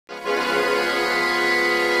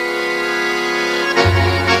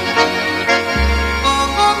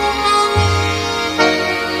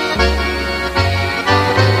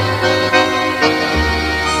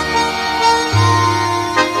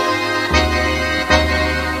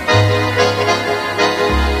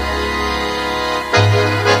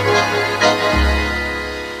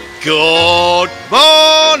Good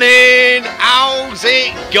morning, how's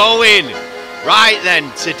it going? Right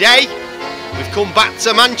then, today we've come back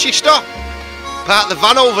to Manchester, parked the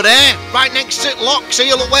van over there, right next to lock,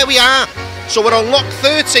 see look where we are. So we're on lock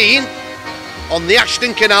 13 on the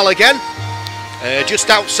Ashton Canal again,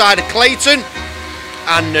 just outside of Clayton,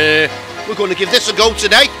 and we're going to give this a go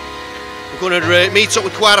today. We're going to meet up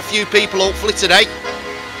with quite a few people hopefully today,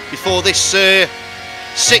 before this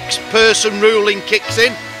 6-person ruling kicks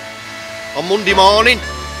in on Monday morning.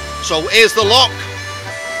 So here's the lock.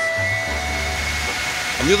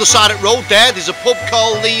 On the other side of the road there's a pub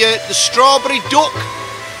called the Strawberry Duck.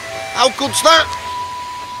 How good's that?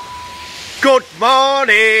 Good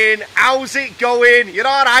morning, how's it going? You're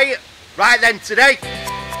alright? Right then, today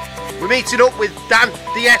we're meeting up with Dan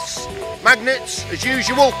DS Magnets as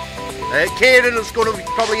usual. Kieran is going to be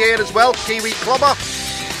probably here as well, Kiwiklobber,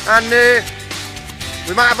 and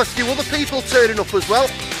we might have a few other people turning up as well,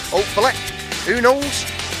 hopefully, who knows.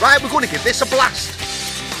 Right, we're going to give this a blast.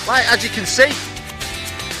 Right, as you can see,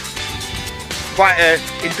 quite an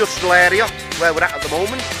industrial area where we're at the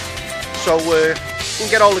moment, so we can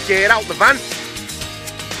get all the gear out the van,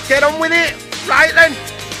 get on with it. Right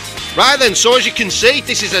then, so as you can see,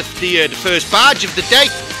 this is the first barge of the day.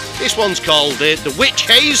 This one's called the Witch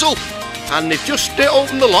Hazel, and they've just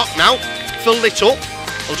opened the lock now, filled it up.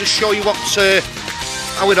 I'll just show you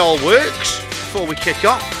how it all works before we kick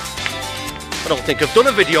off. I don't think I've done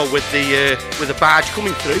a video with the barge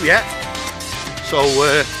coming through yet. So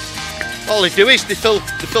all they do is they fill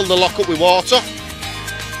the lock up with water,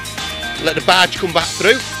 let the barge come back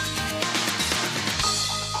through.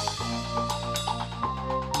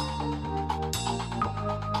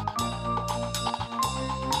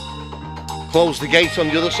 Close the gate on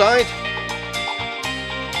the other side.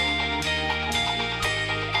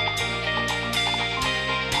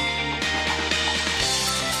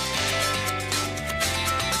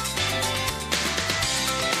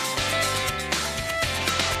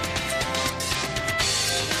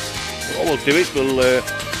 What we'll do is we'll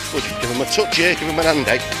just give him a touch here, give him an hand,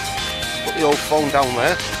 put the old phone down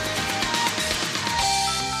there.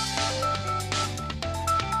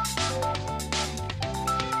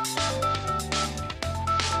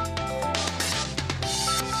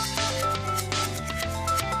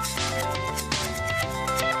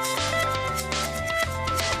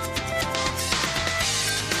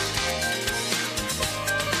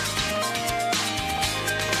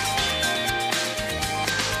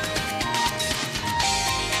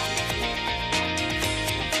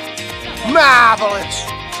 Marvellous!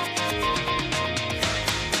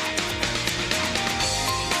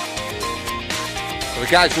 So the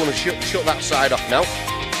guy's going to shut that side off now.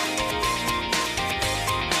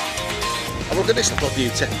 And look at this little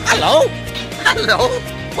beauty. Hello! Hello!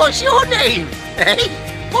 What's your name? Hey?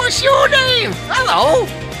 What's your name? Hello!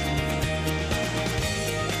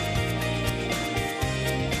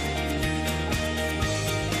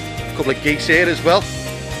 A couple of geese here as well,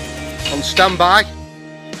 on standby.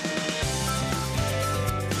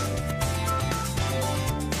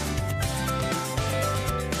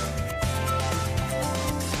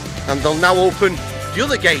 And they'll now open the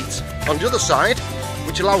other gate on the other side,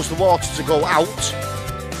 which allows the water to go out.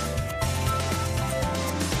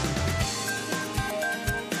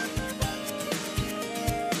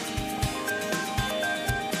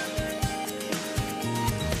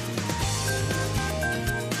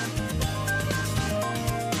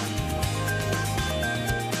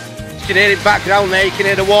 You can hear it back down there, you can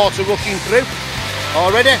hear the water rushing through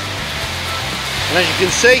already. And as you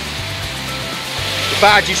can see, the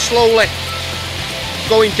barge is slowly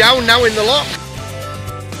going down now in the lock.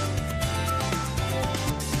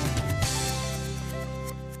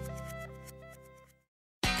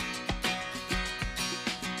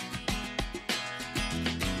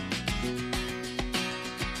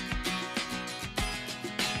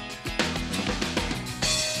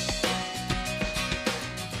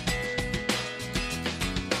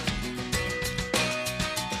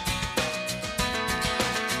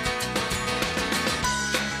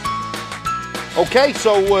 Okay,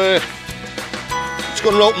 so it's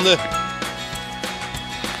going to open the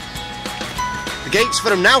gates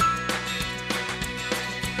for him now.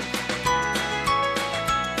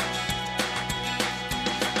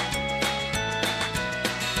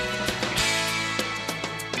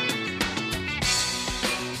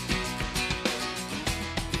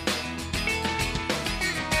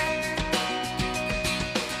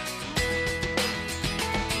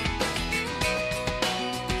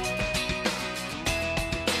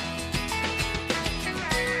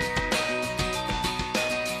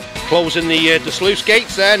 Closing the sluice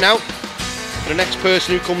gates there now. the next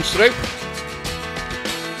person who comes through.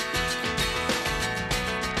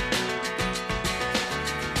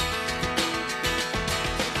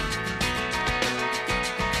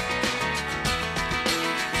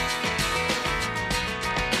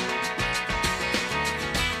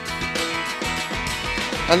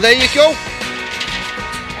 And there you go.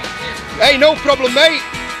 Hey, no problem, mate.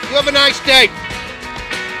 You have a nice day.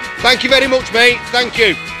 Thank you very much, mate. Thank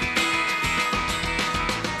you.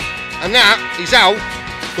 And that is how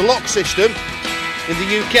the lock system in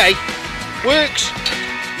the UK works.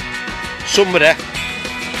 Somebody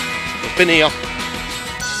has been here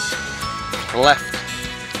and left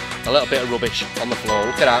a little bit of rubbish on the floor.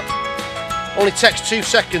 Look at that. Only takes 2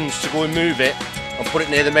 seconds to go and move it and put it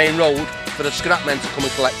near the main road for the scrap men to come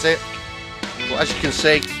and collect it. But as you can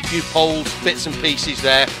see, a few poles, bits and pieces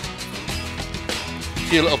there. A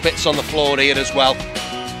few little bits on the floor here as well.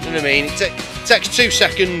 You know what I mean? It takes 2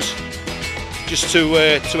 seconds just to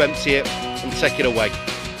empty it and take it away.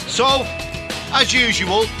 So, as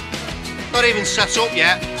usual, not even set up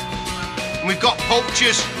yet. And we've got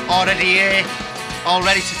poachers already here, all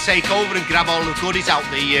ready to take over and grab all the goodies out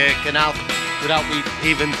the canal without me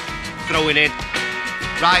even throwing in.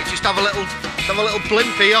 Right, just have a little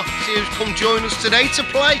blimp here, see who's come join us today to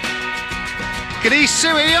play. Look at these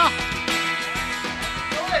two here.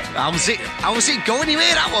 How's it going? You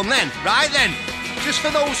hear that one then? Right then, just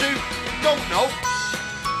for those who don't know,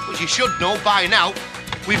 but you should know by now,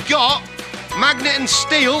 we've got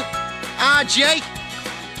MagnetAndSteel RJ,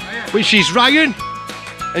 which is Ryan,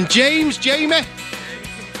 and Jamie.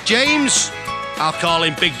 James, I'll call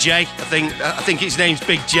him Big J. I think his name's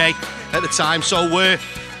Big J at the time. So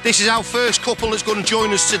this is our first couple that's going to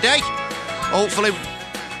join us today. Hopefully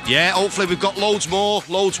we've got loads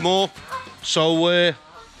more. So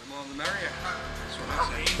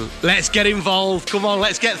let's get involved. Come on,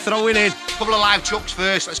 let's get throwing in. Couple of live chucks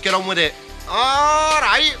first. Let's get on with it. All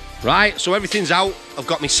right. Right. So everything's out. I've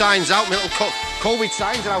got my signs out. My little COVID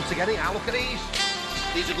signs are out to get it out. Look at these.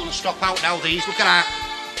 These are going to stop out now. These. Look at that.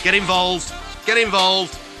 Get involved. Get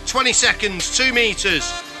involved. 20 seconds. 2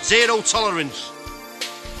 meters. 0 tolerance.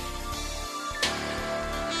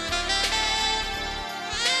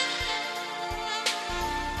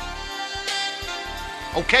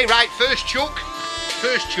 Okay, right, first chuck,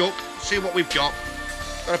 see what we've got.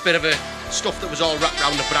 Got a bit of stuff that was all wrapped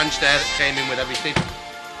around the branch there that came in with everything.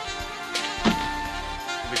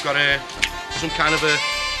 We've got some kind of a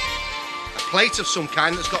plate of some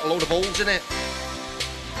kind that's got a load of holes in it.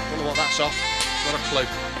 Don't know what that's off, not a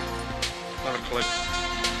clue.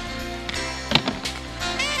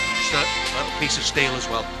 Just a little piece of steel as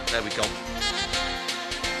well, there we go.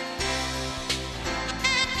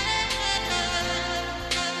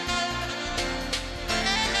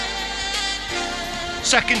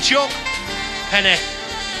 Second chuck, penny,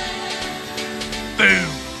 boom.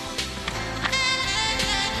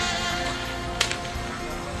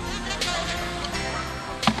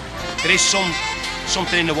 There is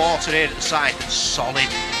something in the water here at the side that's solid.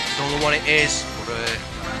 Don't know what it is, but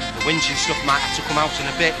the winch and stuff might have to come out in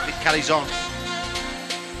a bit if it carries on.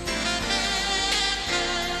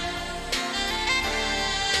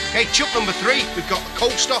 Okay, chuck number 3, we've got a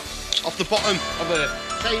coaster off the bottom of a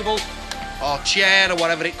table or chair or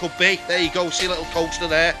whatever it could be. There you go, see a little coaster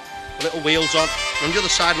there, little wheels on. And on the other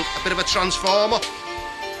side, a bit of a transformer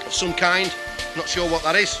of some kind. Not sure what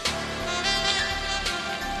that is.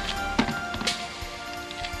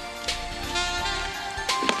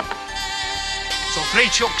 So 3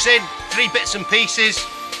 chucks in, 3 bits and pieces.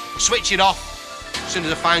 I'll switch it off. As soon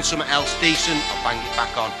as I find something else decent, I'll bang it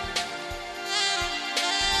back on.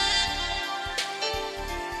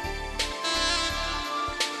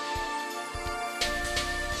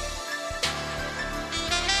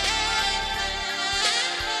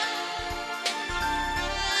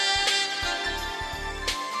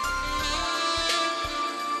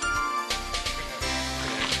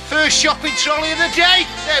 First shopping trolley of the day.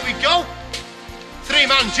 There we go.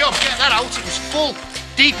 3-man job. Get that out. It was full,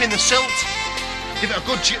 deep in the silt. Give it a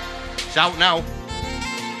good chip. It's out now.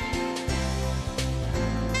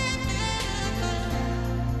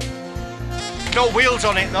 No wheels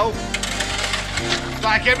on it though.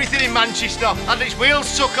 Like everything in Manchester, had its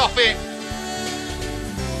wheels took off it.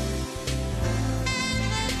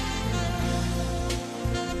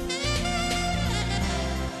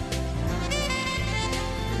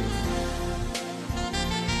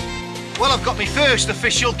 Well, I've got my first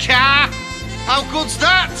official car. How good's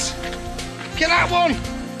that? Look at that one.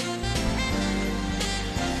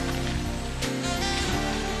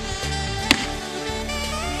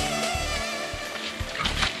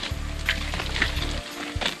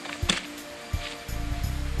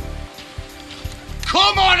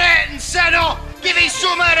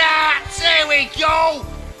 some of that. There we go.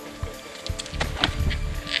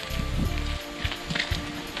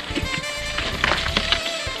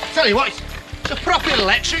 Tell you what, it's a proper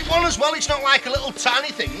electric one as well. It's not like a little tiny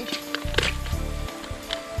thing.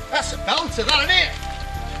 That's a belter, that, isn't it?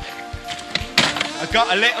 I've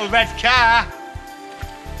got a little red car.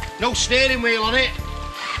 No steering wheel on it.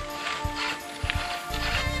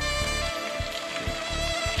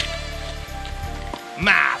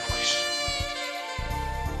 Marvellous.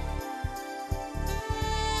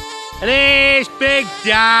 And here's Big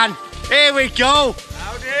Dan. Here we go.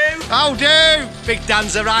 How do? How do? Big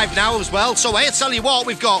Dan's arrived now as well. So I'll tell you what,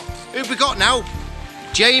 who've we got now?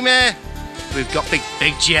 Jamie. We've got Big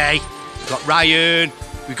J. We've got Ryan.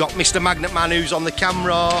 We've got Mr. Magnetman who's on the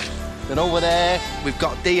camera. Then over there, we've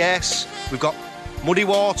got DS. We've got Muddy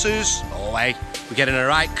Waters. Oh, hey, we're getting a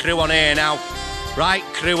right crew on here now. Right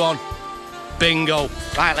crew on. Bingo.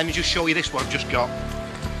 Right, let me just show you this one I've just got.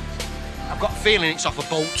 I've got a feeling it's off a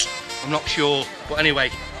boat. I'm not sure. But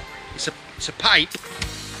anyway, it's a pipe.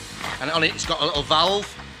 And on it, it's got a little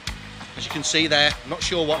valve. As you can see there. I'm not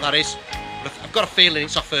sure what that is. But I've got a feeling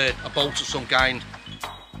it's off a boat of some kind.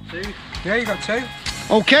 Two? Yeah, you got two.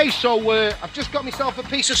 Okay, so I've just got myself a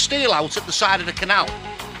piece of steel out at the side of the canal.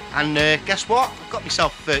 And guess what? I've got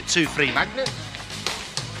myself 2 free magnets.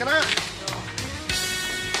 Look at that.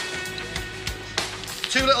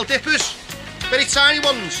 2 little dippers. Very tiny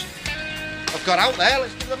ones. I've got out there.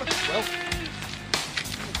 Let's give them a well.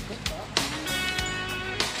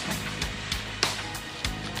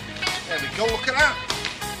 There we go, look at that.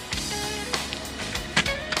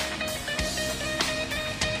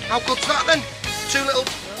 How good's that then?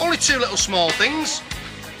 Only 2 little small things.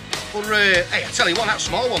 But hey, I tell you what, that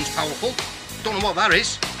small one's powerful. Don't know what that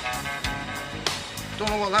is. Don't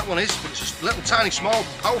know what that one is, but it's just a little tiny, small,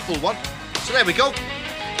 powerful one. So there we go.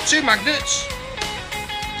 2 magnets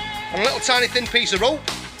and a little tiny thin piece of rope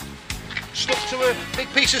stuck to a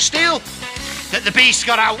big piece of steel that the beast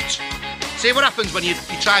got out. See what happens when you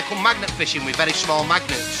try to come magnet fishing with very small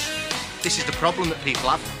magnets. This is the problem that people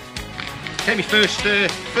have. Okay, my first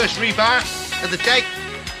rebar of the day.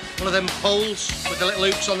 One of them poles with the little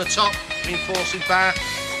hoops on the top, reinforcing bar.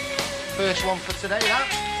 First one for today, that.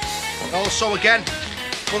 And also again,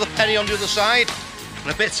 another penny on the other side,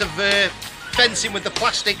 and a bit of fencing with the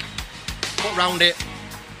plastic put round it.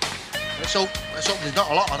 Let's hope there's not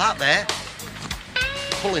a lot of that there.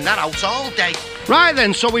 Pulling that out all day. Right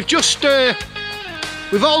then, so we've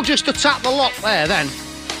all just attacked the lock there then,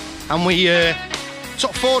 and we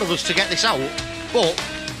took 4 of us to get this out, but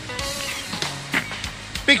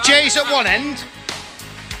Big J's at one end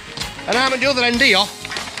and I'm at the other end here,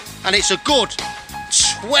 and it's a good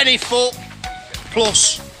 20-foot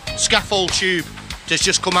plus scaffold tube that's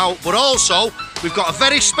just come out. But also we've got a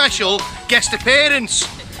very special guest appearance.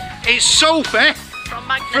 It's Sophie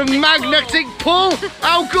from Magnetic Pull.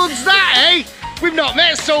 How good's that, eh? We've not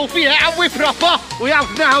met Sophie yet, have we, proper? We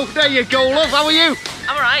have now. There you go, love. How are you?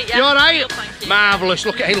 I'm alright, yeah. You alright? Thank you. Marvellous.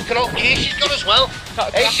 Look at all the gear she's got as well.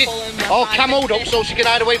 Hey, she's all camoed up so she can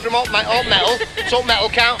hide away from hot metal, so metal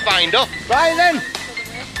can't find her. Right then.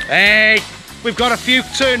 Hey, we've got a few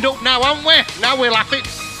turned up now, haven't we? Now we'll laugh it.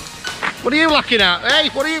 What are you looking at? Hey,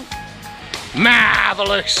 what are you?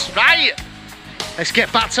 Marvellous. Right. Let's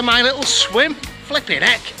get back to my little swim. Flipping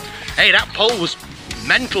heck. Hey, that pole was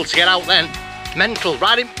mental to get out then. Mental.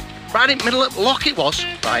 Right in middle of the lock it was.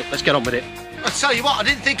 Right, let's get on with it. I tell you what, I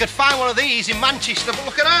didn't think I'd find one of these in Manchester, but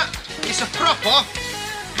look at that. It's a proper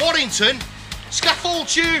Warrington scaffold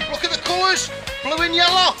tube. Look at the colours, blue and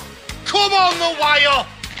yellow. Come on the wire.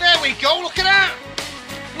 There we go, look at that.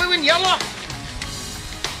 Blue and yellow.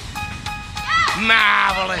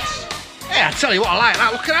 Marvellous. Hey, I tell you what, I like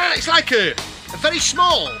that. Look at that, it's like a very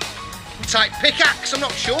small type pickaxe. I'm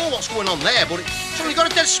not sure what's going on there, but it's only got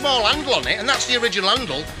a dead small handle on it, and that's the original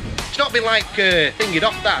handle. It's not been like thingied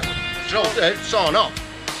off that. Sawn off.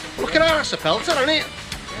 Look at that, that's a pelter, isn't it?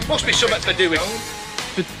 Must be something to do with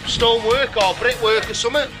stonework or brickwork or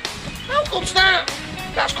something. How good's that?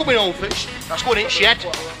 That's coming home for that's going in shed.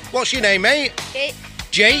 What's your name, mate? Jake.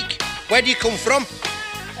 Jake? Where do you come from?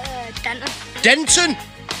 Denton. Denton?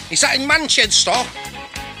 Is that in Manchester?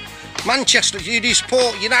 Manchester, do you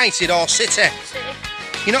support United or City? City.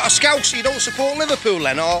 You're not a Scout, so you don't support Liverpool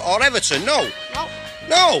then, or Everton, no? No.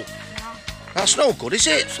 No? That's no good, is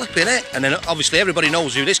it? Flipping it. And then obviously everybody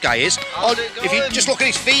knows who this guy is. If you just look at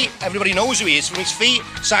his feet, everybody knows who he is from his feet.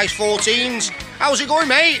 Size 14s. How's it going,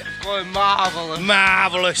 mate? It's going marvellous.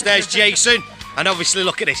 Marvellous. There's Jason. And obviously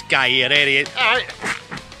look at this guy here. Here he is. All right.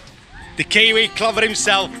 The Kiwiklobber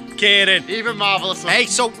himself, Kieran? Even marvellous. Hey,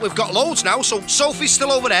 so we've got loads now. So Sophie's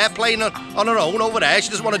still over there playing on her own over there.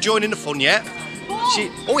 She doesn't want to join in the fun yet.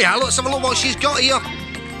 Oh yeah, let's have a look what she's got here.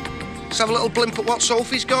 Let's have a little blimp at what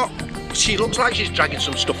Sophie's got. She looks like she's dragging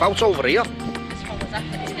some stuff out over here.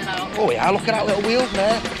 Oh yeah, look at that little wheel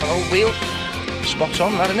there. That old wheel. Spot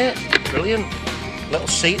on, that, isn't it? Brilliant. Little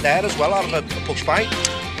seat there as well out of a push bike.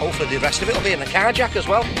 Hopefully the rest of it will be in the car jack as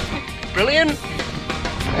well. Brilliant.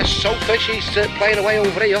 There's Sophie, she's playing away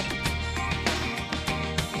over here.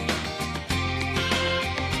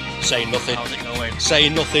 Saying nothing. How's it going?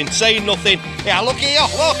 Saying nothing, saying nothing. Yeah, look here,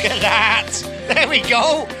 look at that. There we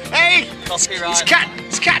go. Hey,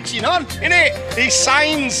 it's catching on, isn't it? These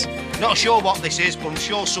signs. Not sure what this is, but I'm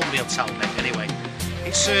sure somebody will tell me. Anyway,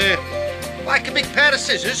 it's like a big pair of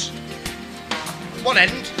scissors. One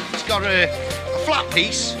end, it's got a flat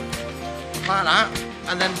piece, like that,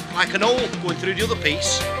 and then like an hole going through the other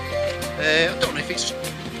piece. I don't know if it's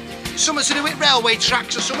something to do with railway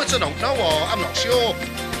tracks or something, I don't know, or I'm not sure.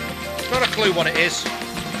 Not a clue what it is.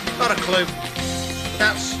 Not a clue.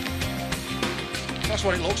 That's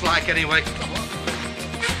what it looks like anyway.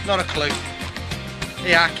 Not a clue.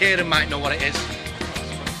 Yeah, Kieran might know what it is.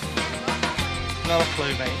 Not a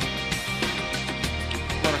clue, mate.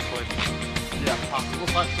 Not a clue.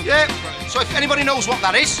 Yeah, so if anybody knows what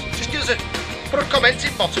that is, just give us put a comment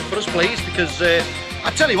in bottom for us, please, because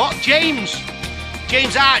I tell you what, James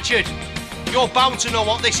Archer, you're bound to know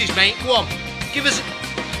what this is, mate. Go on, give us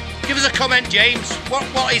a comment, James. What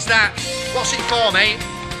is that? What's it for, mate?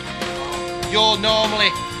 You're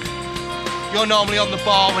normally on the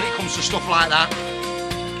ball when it comes to stuff like that.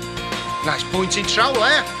 Nice pointing trowel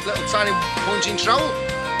there, little tiny pointing trowel.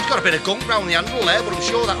 It's got a bit of gunk round the handle there, but I'm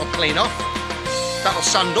sure that'll clean off. That'll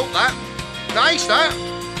sand up that. Nice that.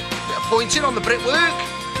 Bit of pointing on the brickwork.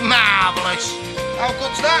 Marvellous. How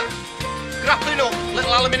good's that? Grappling up,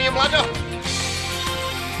 little aluminium ladder.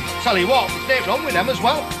 Tell you what, there's nothing wrong with them as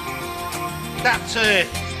well. That's a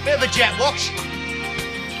bit of a jet wash.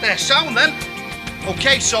 They're sound then.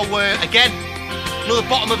 Okay, so again, another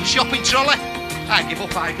bottom of a shopping trolley. I give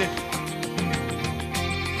up, I do.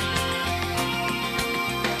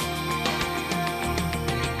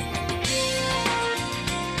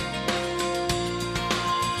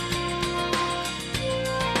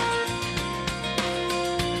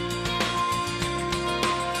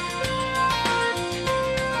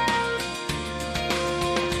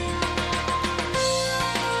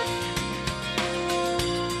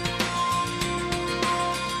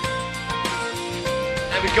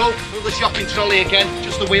 There we go, another shopping trolley again,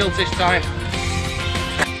 just the wheels this time.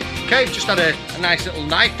 Okay, just had a nice little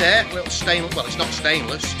knife there, a little stainless, well it's not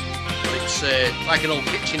stainless, but it's like an old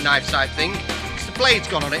kitchen knife type thing. The blade's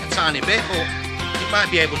gone on it a tiny bit, but it might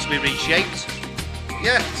be able to be reshaped.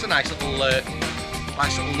 Yeah, it's a nice little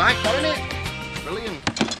knife, isn't it?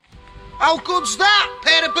 Brilliant. How good's that?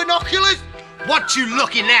 Pair of binoculars? What you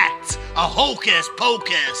looking at? A hocus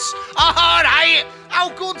pocus. Alright, how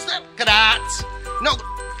good's that? Look at that.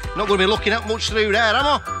 Not going to be looking at much through there, am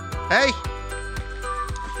I? Hey?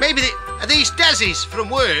 Maybe are these Desi's from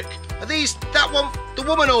work? Are these that one, the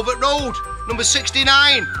woman over at road, number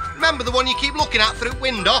 69? Remember the one you keep looking at through the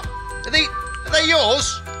window? Are they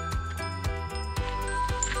yours?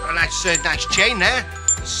 A nice chain there.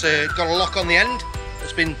 It's got a lock on the end.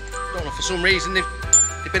 It's been, don't know, for some reason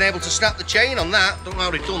they've been able to snap the chain on that. Don't know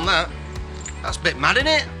how they've done that. That's a bit mad, isn't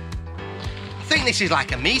it? I think this is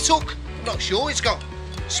like a meat hook. I'm not sure. It's got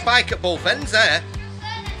a spike at both ends there.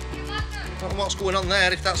 Don't know what's going on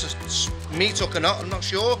there, if that's a meat hook or not, I'm not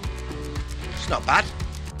sure. It's not bad.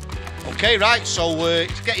 Okay, right, so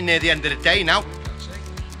it's getting near the end of the day now.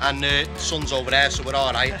 And the sun's over there, so we're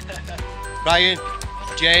all right. Ryan,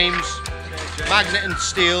 James, Magnet and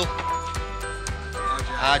Steel,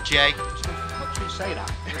 RJ. What did you say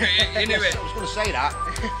that? You knew it. I was going to say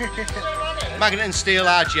that. Magnet and Steel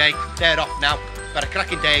RJ, they're off now. Had a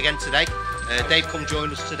cracking day again today. Dave come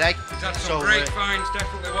join us today. He's had some great finds,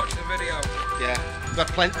 definitely watch the video. Yeah, we've got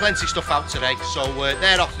plenty of stuff out today, so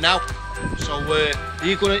they're off now. So are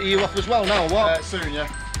you off as well now or what? Soon, yeah.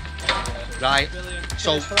 Right,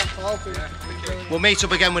 so we'll meet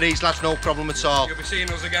up again with these lads, no problem at all. You'll be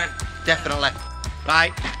seeing us again. Definitely.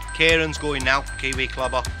 Right, Kieran's going now,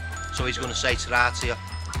 Kiwiklobber, so he's going to say ta-ra to you.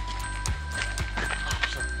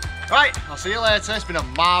 Right, I'll see you later. It's been a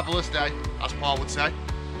marvellous day, as Paul would say.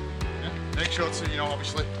 Make sure to,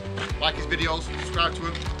 obviously, like his videos, subscribe to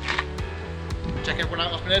him. Check everyone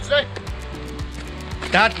out that's been here today.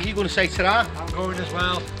 Dad, are you going to say ta-ra? I'm going as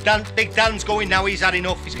well. Big Dan's going now, he's had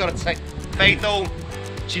enough. He's got to take Faith home.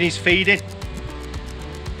 She needs feeding.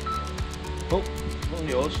 Oh, not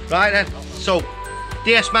yours. Right then, so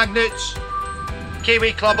DS Magnets,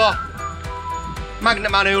 Kiwiklobber,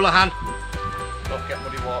 magnetman Hoolihan. Don't get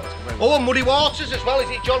Muddy Waters coming. Oh, and Muddy Waters as well. Is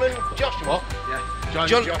it John and Joshua? Yeah.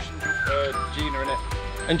 John- Josh and Gina in it.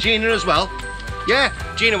 And Gina as well. Yeah,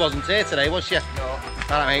 Gina wasn't here today, was she? No.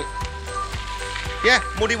 Alright, mate. Yeah,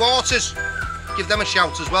 Muddy Waters. Give them a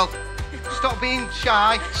shout as well. Stop being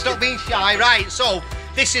shy. Stop being shy. Right, so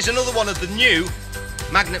this is another one of the new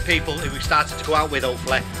magnet people who we've started to go out with,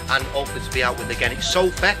 hopefully, and hopefully to be out with again. It's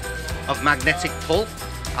Sophie of Magnetic Pull.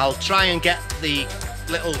 I'll try and get the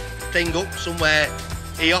little thing up somewhere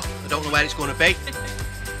here. I don't know where it's going to be.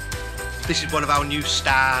 This is one of our new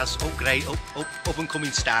stars. Oh, great, up and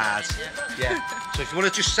coming stars. Yeah. So if you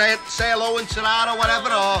want to just say hello and ta-ra or whatever,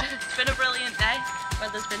 or... It's been a brilliant day.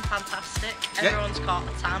 Weather's been fantastic. Everyone's caught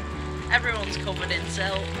a tan. Everyone's covered in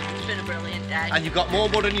silt. It's been a brilliant day. And you've got more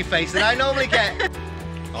mud on your face than I normally get.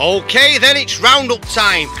 Okay, then it's roundup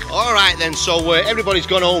time. All right then, so everybody's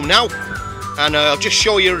gone home now. And I'll just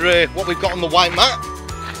show you what we've got on the white mat.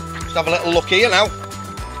 Just have a little look here now.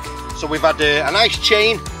 So we've had a nice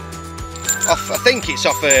chain off, I think it's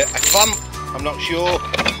off a clamp, I'm not sure.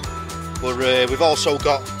 But we've also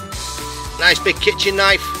got a nice big kitchen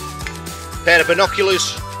knife, pair of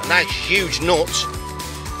binoculars, a nice huge nut.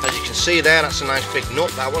 As you can see there, that's a nice big nut,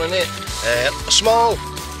 that one, isn't it? A small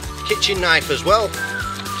kitchen knife as well,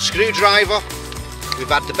 screwdriver. We've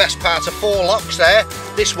had the best part of 4 locks there.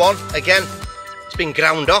 This one, again, it's been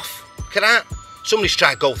ground off. Look at that. Somebody's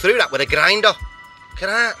tried to go through that with a grinder. Look at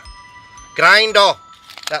that. Grinder.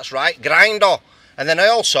 That's right, grinder. And then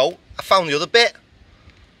I found the other bit.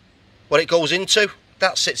 What it goes into.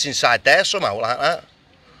 That sits inside there somehow, like that.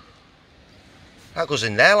 That goes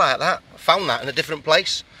in there like that. I found that in a different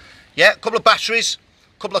place. Yeah, a couple of batteries,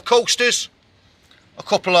 a couple of coasters, a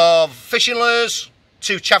couple of fishing lures,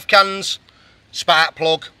 2 chaff cans, spark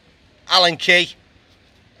plug, Allen key,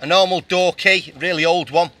 a normal door key, really old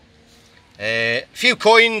one, a few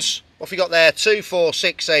coins. What have you got there? 2, 4,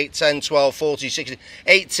 6, 8, 10, 12, 14, 16,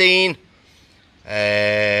 18,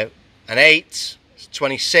 an 8,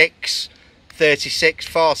 26, 36,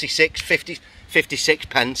 46, 50, 56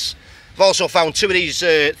 pence. I've also found 2 of these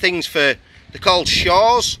things they're called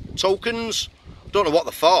Shaw's tokens. I don't know what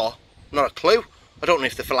they're for, not a clue. I don't know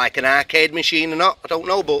if they're for like an arcade machine or not, I don't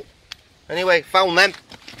know, but anyway, found them.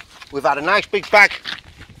 We've had a nice big bag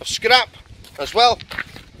of scrap as well.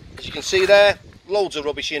 As you can see there, loads of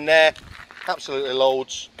rubbish in there, absolutely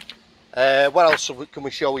loads. What else can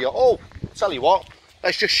we show you? Oh, I'll tell you what,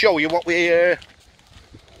 let's just show you what we've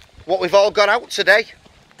all got out today.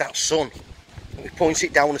 That sun. Let me point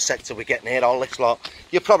it down a sec till we get near all this lot.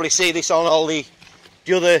 You'll probably see this on all the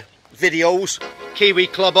other videos.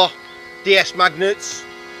 Kiwiklobber, DS Magnets,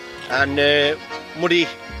 and Muddy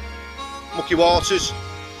Waters,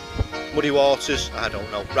 I don't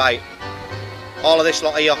know. Right, all of this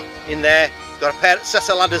lot here in there. Got a set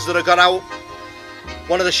of ladders that I got out.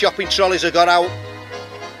 One of the shopping trolleys I got out.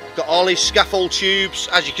 Got all these scaffold tubes.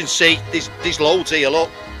 As you can see, there's loads here, look.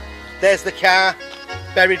 There's the car,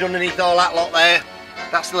 buried underneath all that lot there.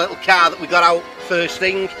 That's the little car that we got out first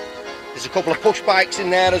thing. There's a couple of push bikes in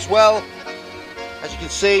there as well. As you can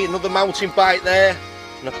see, another mountain bike there,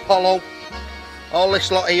 an Apollo. All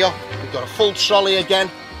this lot here. We've got a full trolley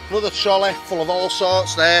again. Another trolley full of all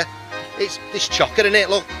sorts there. It's this chocker, isn't it?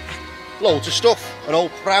 Look, loads of stuff. An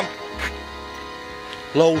old pram.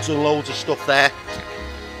 Loads and loads of stuff there.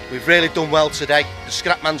 We've really done well today. The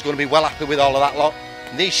scrap man's going to be well happy with all of that lot.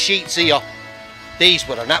 And these sheets here, these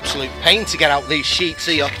were an absolute pain to get out, these sheets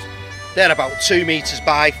here. They're about 2 metres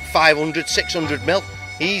by 500, 600 mil.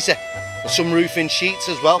 Easy. And some roofing sheets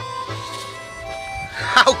as well.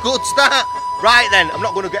 How good's that? Right then, I'm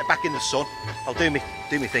not going to get back in the sun. I'll do me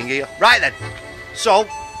thing here. Right then. So,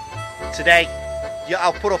 today,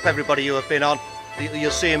 I'll put up everybody who have been on.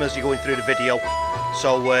 You'll see them as you're going through the video.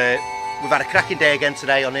 So, we've had a cracking day again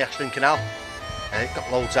today on the Ashton Canal.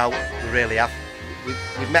 Got loads out, we really have.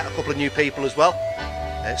 We've met a couple of new people as well.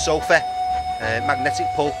 Sophie, Magnetic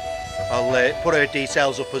Pull. I'll put her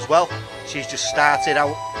details up as well. She's just started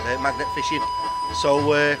out magnet fishing.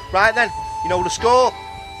 So right then, you know the score.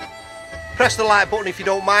 Press the like button if you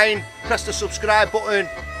don't mind. Press the subscribe button.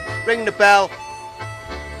 Ring the bell.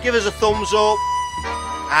 Give us a thumbs up.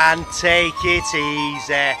 And take it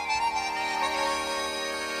easy.